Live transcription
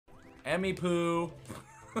Emmy poo.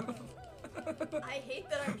 I hate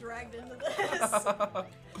that I'm dragged into this.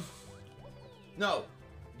 No,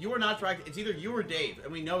 you are not dragged. It's either you or Dave,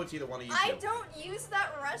 and we know it's either one of you two. I don't use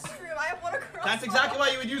that restroom. I want to cross. That's exactly why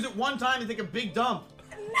you would use it one time to take a big dump.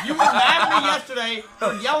 You were mad at me yesterday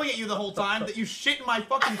for yelling at you the whole time that you shit in my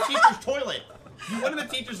fucking teacher's toilet. You went in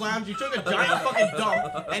the teacher's lounge, you took a giant fucking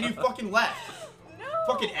dump, and you fucking left. No.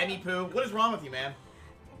 Fucking Emmy poo. What is wrong with you, man?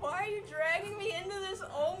 Why are you dragging me into this?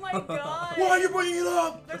 Oh my god. Why are you bringing it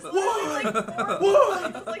up? There's Why? literally like 4 Why? people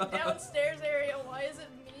in this like downstairs area. Why is it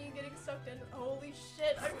me getting sucked in? Holy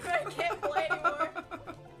shit! I can't play anymore.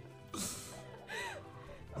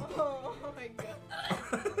 Oh my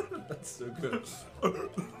god. That's so good.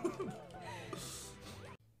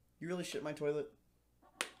 You really shit in my toilet?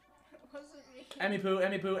 It wasn't me. Emmy poo,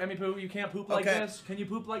 Emmy poo, Emmy poo. You can't poop like Okay. this. Can you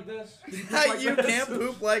poop like this? Can you poop like You this? can't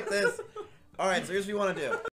poop like this. Alright, so here's what you want to do.